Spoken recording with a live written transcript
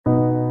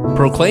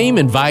Proclaim,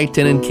 Invite,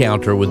 and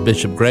Encounter with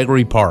Bishop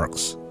Gregory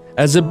Parkes.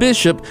 As a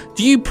bishop,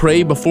 do you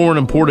pray before an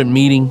important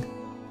meeting?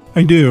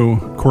 I do.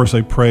 Of course,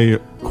 I pray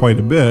quite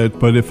a bit,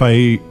 but if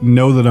I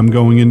know that I'm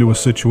going into a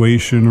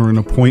situation or an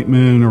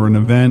appointment or an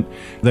event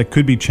that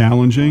could be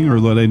challenging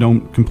or that I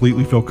don't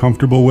completely feel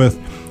comfortable with,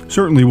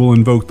 certainly will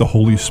invoke the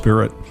Holy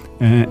Spirit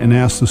and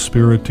ask the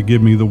Spirit to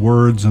give me the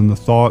words and the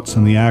thoughts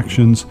and the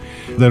actions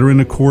that are in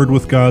accord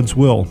with God's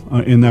will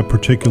in that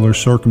particular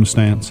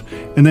circumstance,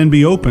 and then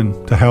be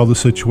open to how the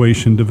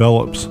situation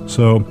develops.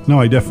 So,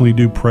 no, I definitely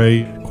do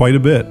pray quite a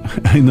bit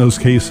in those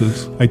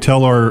cases. I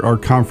tell our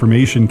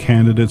confirmation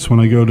candidates when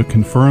I go to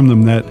confirm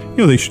them that,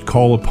 they should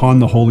call upon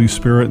the Holy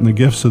Spirit and the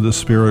gifts of the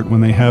Spirit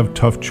when they have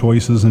tough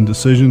choices and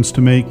decisions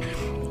to make.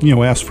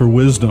 Ask for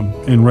wisdom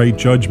and right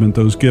judgment,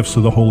 those gifts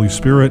of the Holy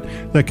Spirit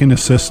that can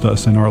assist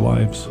us in our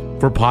lives.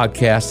 For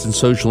podcasts and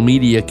social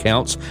media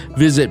accounts,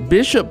 visit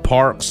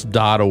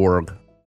bishopparkes.org.